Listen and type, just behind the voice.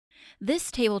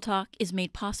This Table Talk is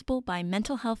made possible by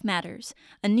Mental Health Matters,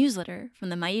 a newsletter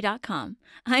from themighty.com.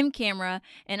 I'm Camara,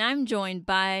 and I'm joined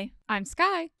by... I'm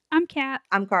Skye. I'm Kat.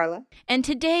 I'm Carla. And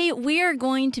today we are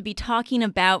going to be talking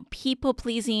about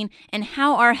people-pleasing and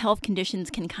how our health conditions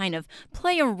can kind of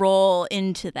play a role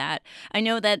into that. I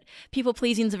know that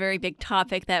people-pleasing is a very big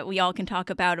topic that we all can talk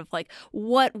about, of like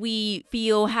what we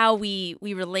feel, how we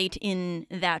relate in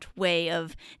that way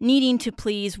of needing to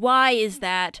please. Why is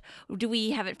that? Do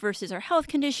we have it versus our health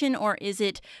condition, or is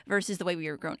it versus the way we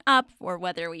were grown up, or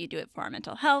whether we do it for our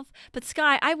mental health? But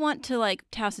Skye, I want to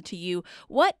toss it to you.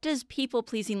 What does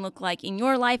people-pleasing look like in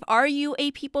your life? Are you a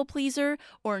people pleaser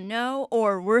or no?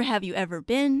 Or where have you ever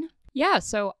been? Yeah,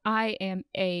 so I am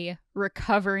a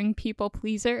recovering people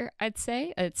pleaser, I'd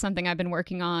say. It's something I've been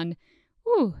working on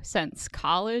since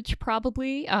college,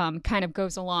 probably. Kind of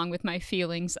goes along with my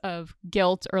feelings of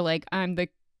guilt, or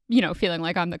feeling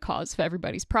like I'm the cause of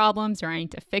everybody's problems, or I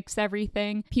need to fix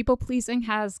everything. People pleasing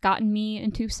has gotten me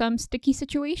into some sticky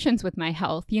situations with my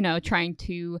health, trying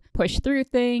to push through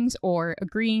things or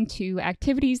agreeing to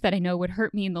activities that I know would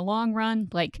hurt me in the long run,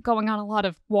 like going on a lot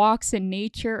of walks in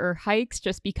nature or hikes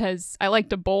just because I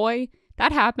liked a boy.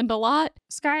 That happened a lot.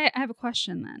 Skye, I have a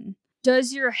question then.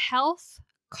 Does your health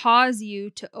cause you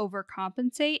to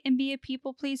overcompensate and be a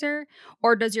people pleaser,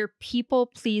 or does your people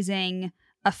pleasing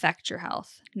affect your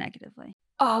health negatively?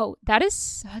 Oh, that is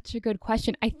such a good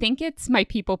question. I think it's my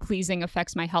people pleasing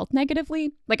affects my health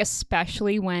negatively,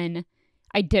 especially when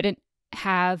I didn't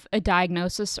have a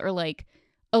diagnosis or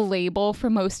a label for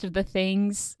most of the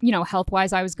things,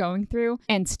 health-wise I was going through.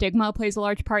 And stigma plays a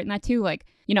large part in that too.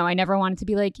 I never wanted to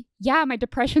be my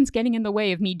depression's getting in the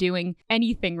way of me doing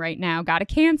anything right now. Gotta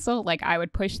cancel. I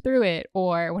would push through it.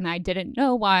 Or when I didn't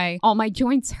know why all my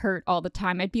joints hurt all the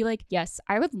time, I'd be yes,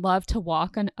 I would love to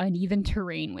walk on uneven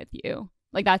terrain with you.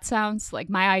 That sounds like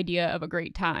my idea of a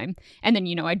great time. And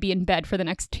then, I'd be in bed for the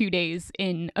next 2 days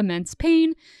in immense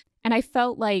pain. And I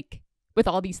felt with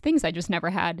all these things, I just never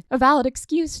had a valid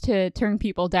excuse to turn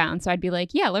people down. So I'd be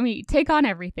yeah, let me take on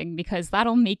everything because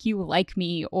that'll make you like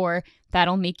me, or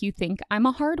that'll make you think I'm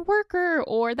a hard worker,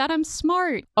 or that I'm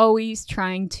smart. Always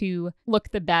trying to look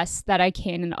the best that I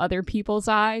can in other people's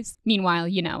eyes. Meanwhile,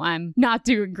 I'm not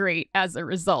doing great as a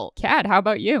result. Kat, how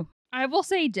about you? I will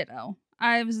say ditto.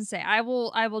 I was going to say, I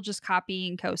will just copy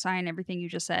and co-sign everything you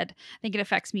just said. I think it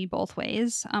affects me both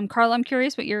ways. Carla, I'm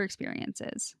curious what your experience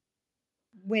is.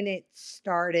 When it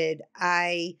started,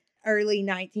 early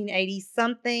 1980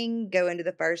 something, go into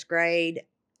the first grade,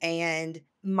 and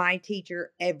my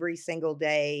teacher every single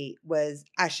day was,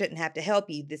 I shouldn't have to help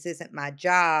you. This isn't my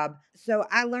job. So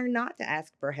I learned not to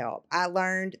ask for help. I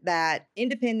learned that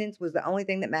independence was the only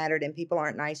thing that mattered, and people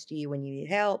aren't nice to you when you need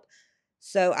help.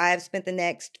 So I have spent the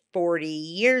next 40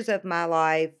 years of my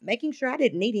life making sure I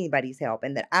didn't need anybody's help,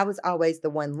 and that I was always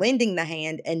the one lending the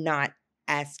hand and not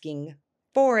asking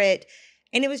for it.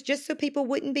 And it was just so people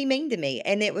wouldn't be mean to me.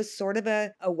 And it was sort of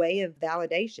a way of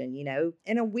validation,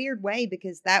 in a weird way,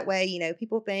 because that way,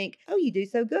 people think, oh, you do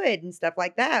so good and stuff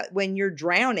like that, when you're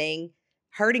drowning,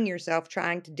 hurting yourself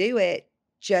trying to do it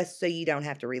just so you don't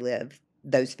have to relive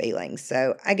those feelings.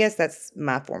 So I guess that's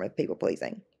my form of people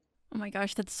pleasing. Oh my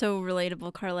gosh, that's so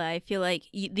relatable, Carla. I feel like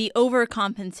the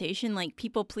overcompensation,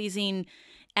 people pleasing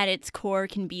at its core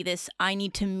can be this, I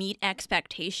need to meet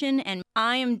expectation, and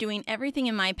I am doing everything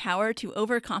in my power to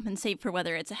overcompensate for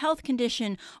whether it's a health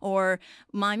condition or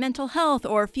my mental health,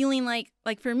 or feeling like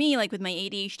for me, with my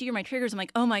ADHD or my triggers, I'm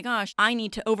oh my gosh, I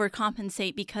need to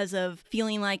overcompensate because of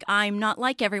feeling like I'm not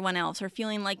like everyone else, or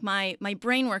feeling like my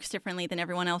brain works differently than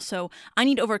everyone else. So I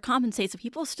need to overcompensate so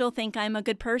people still think I'm a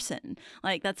good person.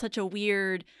 That's such a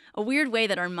weird way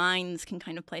that our minds can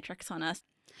kind of play tricks on us.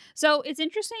 So it's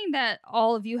interesting that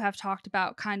all of you have talked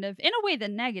about kind of, in a way, the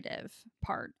negative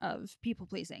part of people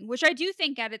pleasing, which I do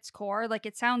think at its core,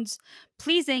 it sounds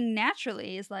pleasing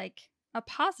naturally is a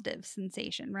positive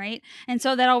sensation, right? And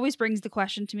so that always brings the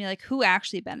question to me, who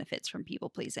actually benefits from people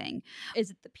pleasing?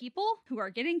 Is it the people who are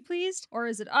getting pleased, or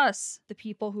is it us, the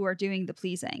people who are doing the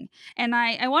pleasing? And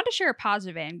I want to share a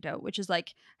positive anecdote, which is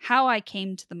how I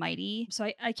came to the Mighty. So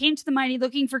I came to the Mighty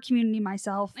looking for community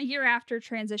myself a year after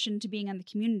transition to being on the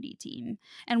community team.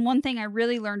 And one thing I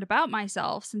really learned about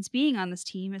myself since being on this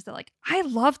team is that I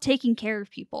love taking care of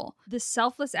people. This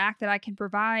selfless act that I can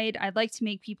provide, I'd like to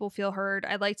make people feel heard.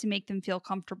 I'd like to make them feel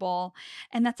comfortable.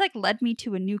 And that's led me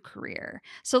to a new career.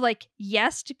 So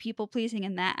yes to people pleasing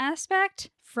in that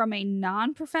aspect. From a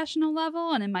non-professional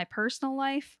level and in my personal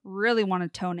life, really want to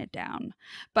tone it down.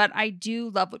 But I do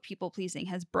love what people pleasing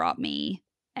has brought me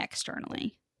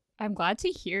externally. I'm glad to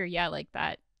hear,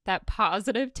 that that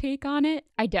positive take on it.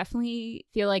 I definitely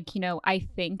feel like, I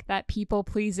think that people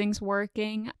pleasing's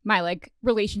working. My like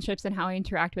relationships and how I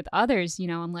interact with others,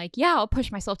 I'm like, yeah, I'll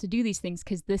push myself to do these things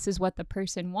because this is what the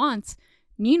person wants.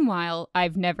 Meanwhile,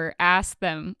 I've never asked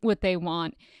them what they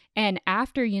want. And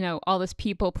after, all this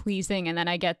people pleasing, and then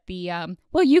I get the,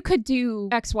 well, you could do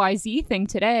XYZ thing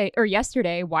today or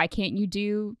yesterday. Why can't you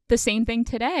do the same thing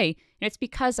today? And it's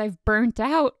because I've burnt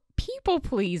out people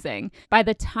pleasing. By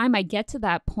the time I get to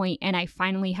that point and I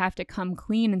finally have to come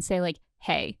clean and say like,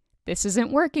 hey, this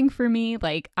isn't working for me.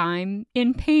 Like, I'm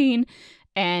in pain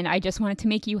and I just wanted to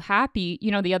make you happy.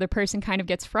 The other person kind of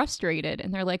gets frustrated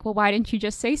and they're like, well, why didn't you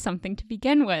just say something to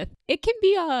begin with? It can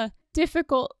be a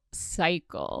difficult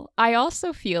cycle. I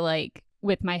also feel like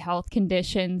with my health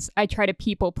conditions, I try to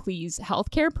people please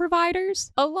healthcare providers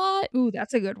a lot. Ooh,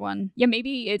 that's a good one. Yeah,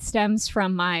 maybe it stems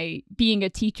from my being a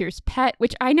teacher's pet,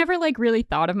 which I never like really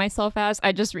thought of myself as.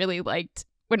 I just really liked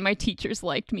when my teachers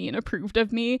liked me and approved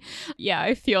of me. Yeah,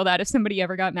 I feel that if somebody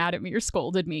ever got mad at me or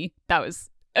scolded me, that was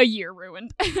a year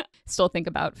ruined. Still think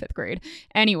about 5th grade.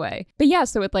 Anyway, but yeah,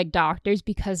 so with like doctors,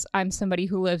 because I'm somebody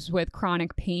who lives with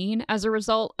chronic pain as a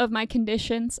result of my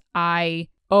conditions, I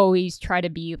always try to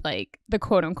be like the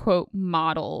quote unquote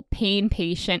model pain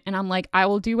patient. And I'm like, I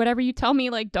will do whatever you tell me.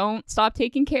 Like, don't stop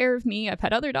taking care of me. I've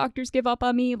had other doctors give up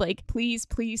on me. Like, please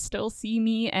still see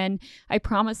me. And I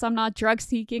promise I'm not drug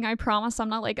seeking. I promise I'm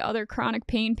not like other chronic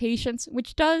pain patients,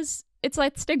 which it's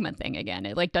like stigma thing again.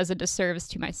 It like does a disservice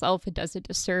to myself. It does a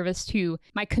disservice to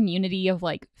my community of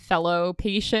like fellow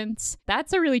patients.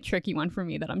 That's a really tricky one for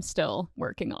me that I'm still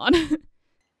working on.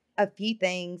 A few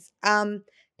things.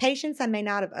 Patients I may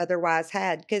not have otherwise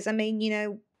had. Because,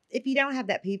 if you don't have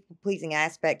that people-pleasing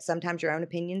aspect, sometimes your own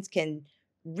opinions can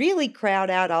really crowd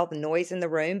out all the noise in the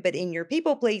room. But in your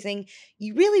people-pleasing,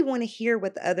 you really want to hear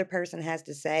what the other person has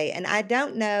to say. And I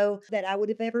don't know that I would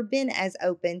have ever been as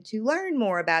open to learn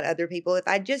more about other people if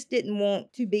I just didn't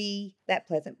want to be that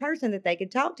pleasant person that they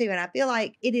could talk to. And I feel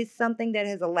like it is something that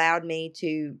has allowed me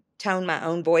to tone my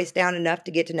own voice down enough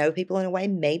to get to know people in a way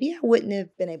maybe I wouldn't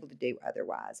have been able to do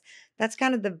otherwise. That's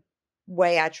kind of the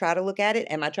way I try to look at it.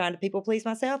 Am I trying to people please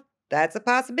myself? That's a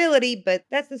possibility, but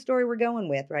that's the story we're going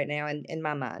with right now in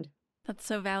my mind. That's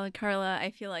so valid, Carla. I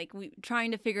feel like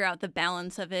trying to figure out the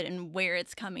balance of it and where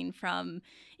it's coming from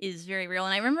is very real.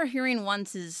 And I remember hearing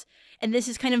once and this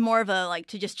is kind of more of a like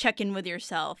to just check in with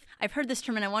yourself. I've heard this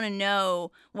term and I want to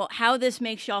know how this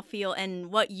makes y'all feel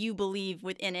and what you believe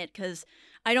within it, because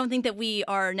I don't think that we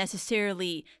are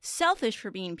necessarily selfish for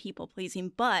being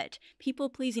people-pleasing, but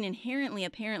people-pleasing inherently,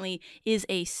 apparently, is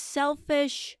a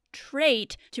selfish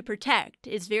trait to protect.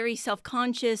 It's very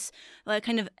self-conscious,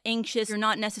 kind of anxious. You're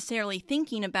not necessarily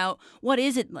thinking about what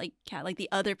is it like the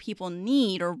other people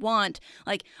need or want.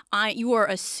 Like you are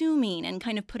assuming and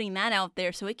kind of putting that out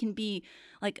there. So it can be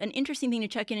like an interesting thing to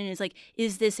check in and is like,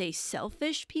 is this a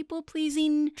selfish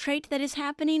people-pleasing trait that is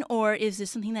happening, or is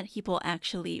this something that people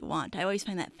actually want? I always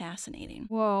find that fascinating.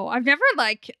 Whoa, I've never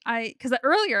because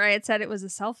earlier I had said it was a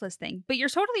selfless thing, but you're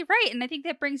totally right. And I think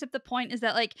that brings up the point is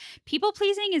that like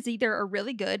people-pleasing is either a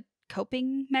really good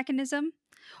coping mechanism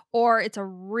or it's a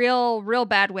real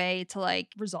bad way to like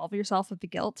resolve yourself of the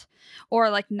guilt or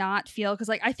like not feel, because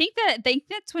like I think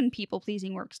that's when people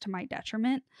pleasing works to my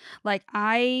detriment.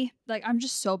 I'm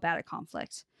just so bad at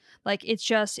conflict. Like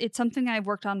it's something I've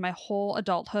worked on my whole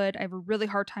adulthood. I have a really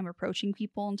hard time approaching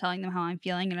people and telling them how I'm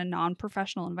feeling in a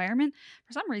non-professional environment.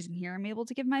 For some reason here, I'm able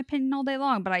to give my opinion all day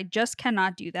long, but I just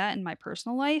cannot do that in my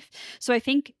personal life. So I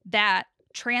think that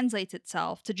translates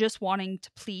itself to just wanting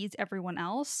to please everyone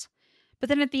else. But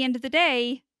then at the end of the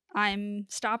day, I'm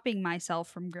stopping myself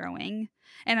from growing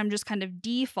and I'm just kind of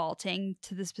defaulting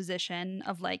to this position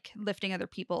of like lifting other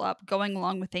people up, going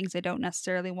along with things I don't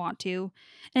necessarily want to.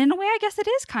 And in a way, I guess it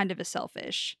is kind of a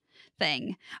selfish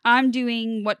thing. I'm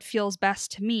doing what feels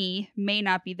best to me, may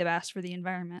not be the best for the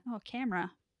environment. Oh,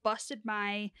 Camara busted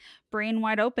my brain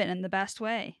wide open in the best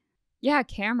way. Yeah,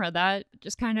 Camara, that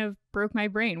just kind of broke my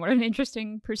brain. What an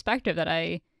interesting perspective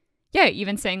that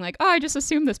even saying like, oh, I just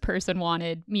assumed this person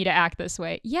wanted me to act this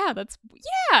way. Yeah, that's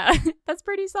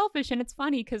pretty selfish. And it's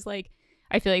funny because like,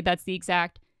 I feel like that's the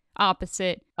exact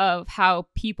opposite of how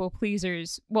people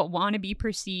pleasers want to be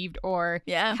perceived or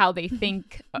how they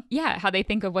think, how they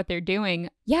think of what they're doing.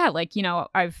 Yeah, like,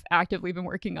 I've actively been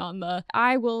working on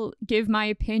I will give my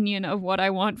opinion of what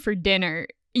I want for dinner,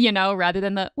 rather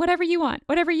than the whatever you want,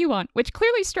 which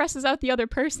clearly stresses out the other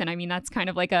person. I mean, that's kind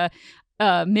of like a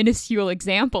minuscule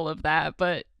example of that,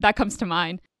 but that comes to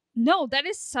mind. No, that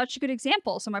is such a good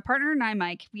example. So my partner and I,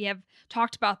 Mike, we have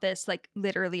talked about this like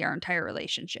literally our entire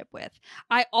relationship with.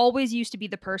 I always used to be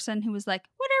the person who was like,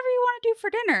 whatever you want to do for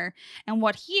dinner. And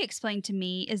what he explained to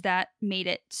me is that made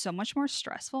it so much more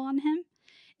stressful on him.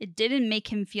 It didn't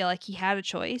make him feel like he had a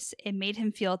choice. It made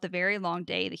him feel at the very long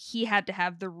day that he had to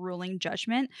have the ruling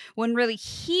judgment when really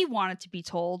he wanted to be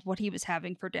told what he was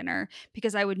having for dinner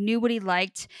because I would knew what he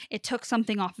liked. It took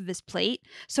something off of his plate.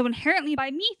 So inherently by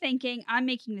me thinking I'm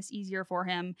making this easier for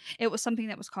him, it was something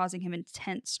that was causing him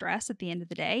intense stress at the end of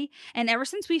the day. And ever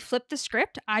since we flipped the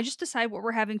script, I just decide what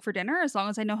we're having for dinner as long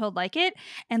as I know he'll like it.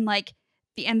 And like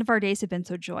the end of our days have been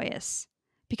so joyous.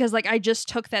 Because like I just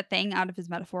took that thing out of his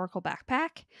metaphorical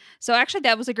backpack. So actually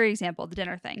that was a great example, the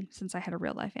dinner thing, since I had a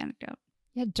real life anecdote.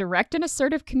 Yeah, direct and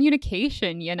assertive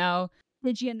communication, you know.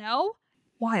 Did you know?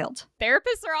 Wild.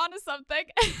 Therapists are onto something.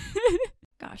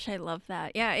 Gosh, I love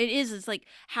that. Yeah, it is. It's like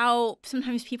how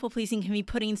sometimes people pleasing can be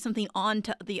putting something on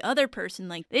to the other person.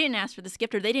 Like they didn't ask for this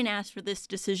gift or they didn't ask for this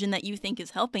decision that you think is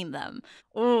helping them.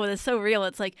 Oh, that's so real.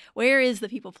 It's like, where is the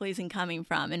people pleasing coming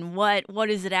from and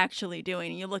what is it actually doing?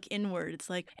 And you look inward. It's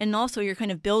like, and also you're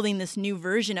kind of building this new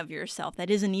version of yourself that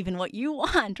isn't even what you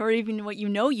want or even what you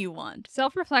know you want.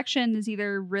 Self-reflection is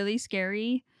either really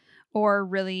scary or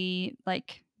really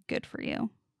like good for you.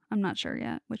 I'm not sure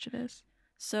yet which it is.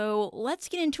 So let's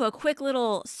get into a quick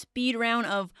little speed round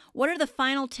of what are the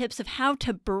final tips of how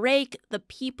to break the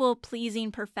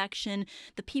people-pleasing perfection,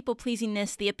 the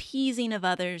people-pleasingness, the appeasing of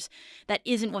others that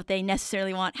isn't what they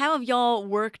necessarily want. How have y'all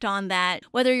worked on that?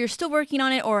 Whether you're still working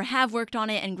on it or have worked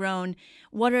on it and grown,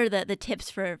 what are the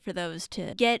tips for those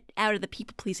to get out of the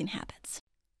people-pleasing habits?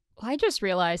 Well, I just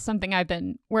realized something I've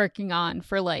been working on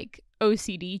for like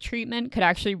OCD treatment could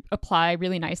actually apply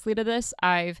really nicely to this.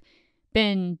 I've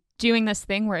been doing this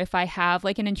thing where if I have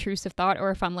like an intrusive thought or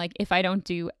if I'm like, if I don't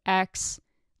do X,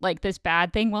 like this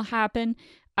bad thing will happen,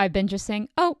 I've been just saying,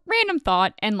 oh, random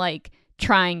thought, and like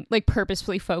trying, like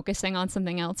purposefully focusing on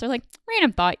something else or like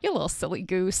random thought, you little silly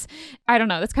goose. I don't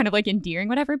know. That's kind of like endearing,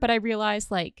 whatever. But I realized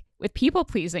like with people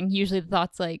pleasing, usually the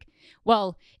thought's like,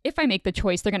 well, if I make the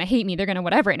choice, they're going to hate me. They're going to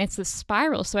whatever. And it's this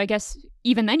spiral. So I guess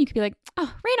even then you could be like,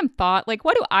 oh, random thought. Like,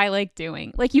 what do I like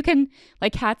doing? Like you can,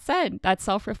 like Kat said, that's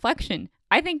self-reflection.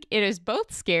 I think it is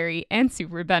both scary and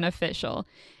super beneficial.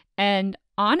 And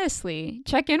honestly,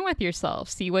 check in with yourself.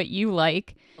 See what you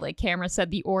like. Like Camara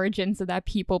said, the origins of that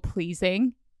people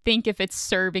pleasing. Think if it's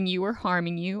serving you or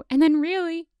harming you. And then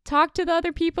really talk to the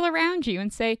other people around you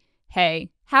and say,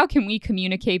 hey, how can we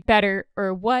communicate better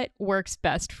or what works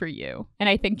best for you? And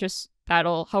I think just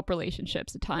that'll help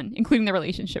relationships a ton, including the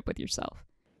relationship with yourself.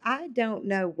 I don't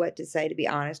know what to say, to be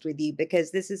honest with you,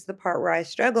 because this is the part where I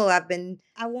struggle. I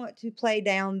want to play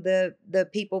down the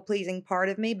people pleasing part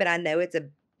of me, but I know it's a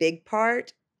big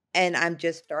part and I'm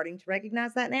just starting to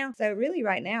recognize that now. So really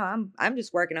right now I'm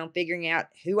just working on figuring out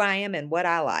who I am and what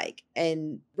I like.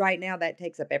 And right now that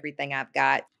takes up everything I've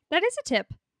got. That is a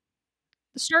tip.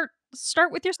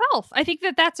 Start with yourself. I think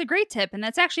that's a great tip. And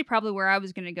that's actually probably where I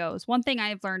was going to go is one thing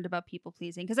I've learned about people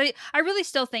pleasing. Because I really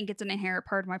still think it's an inherent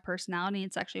part of my personality.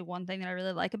 It's actually one thing that I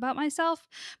really like about myself.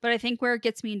 But I think where it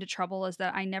gets me into trouble is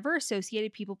that I never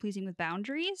associated people pleasing with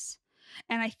boundaries.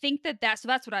 And I think that's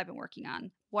what I've been working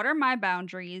on. What are my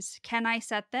boundaries? Can I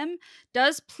set them?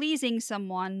 Does pleasing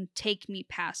someone take me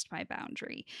past my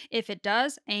boundary? If it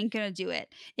does, I ain't gonna do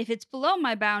it. If it's below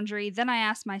my boundary, then I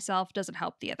ask myself, does it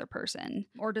help the other person?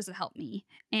 Or does it help me?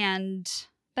 And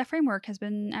that framework has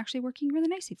been actually working really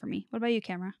nicely for me. What about you,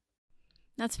 Camara?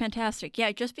 That's fantastic.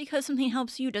 Yeah, just because something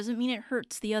helps you doesn't mean it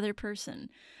hurts the other person.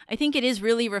 I think it is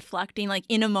really reflecting like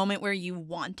in a moment where you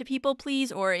want to people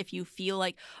please, or if you feel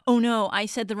like, oh no, I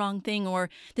said the wrong thing, or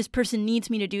this person needs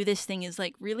me to do this thing, is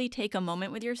like really take a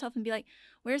moment with yourself and be like,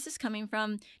 where's this coming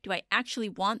from? Do I actually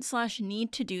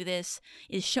want/need to do this?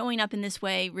 Is showing up in this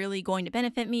way really going to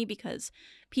benefit me? Because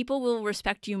people will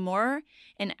respect you more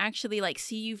and actually like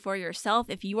see you for yourself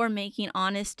if you are making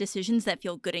honest decisions that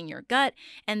feel good in your gut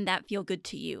and that feel good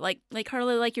to you. Like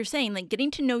Carla, like you're saying, like getting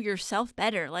to know yourself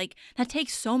better, like that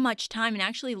takes so much time, and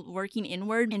actually working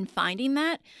inward and finding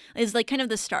that is like kind of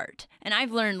the start. And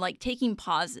I've learned like taking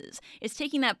pauses. It's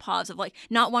taking that pause of like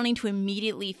not wanting to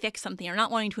immediately fix something or not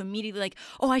wanting to immediately like,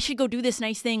 oh, I should go do this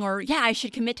nice thing, or yeah, I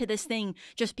should commit to this thing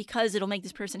just because it'll make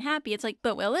this person happy. It's like,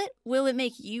 but will it? Will it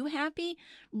make you happy?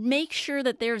 Make sure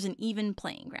that there's an even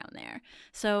playing ground there.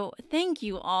 So thank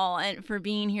you all for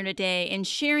being here today and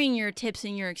sharing your tips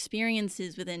and your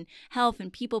experiences within health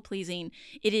and people pleasing.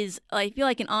 It is, I feel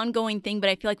like, an ongoing thing, but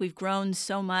I feel like we've grown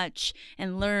so much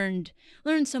and learned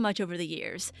so much over the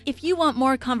years. If you want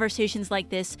more conversations like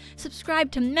this,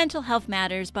 subscribe to Mental Health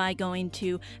Matters by going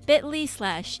to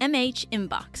bit.ly/MHInfo.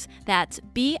 inbox. That's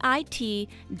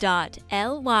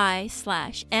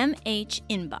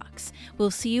bit.ly/mhinbox.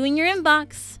 We'll see you in your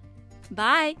inbox.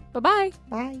 Bye. Bye-bye.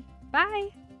 Bye.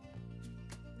 Bye.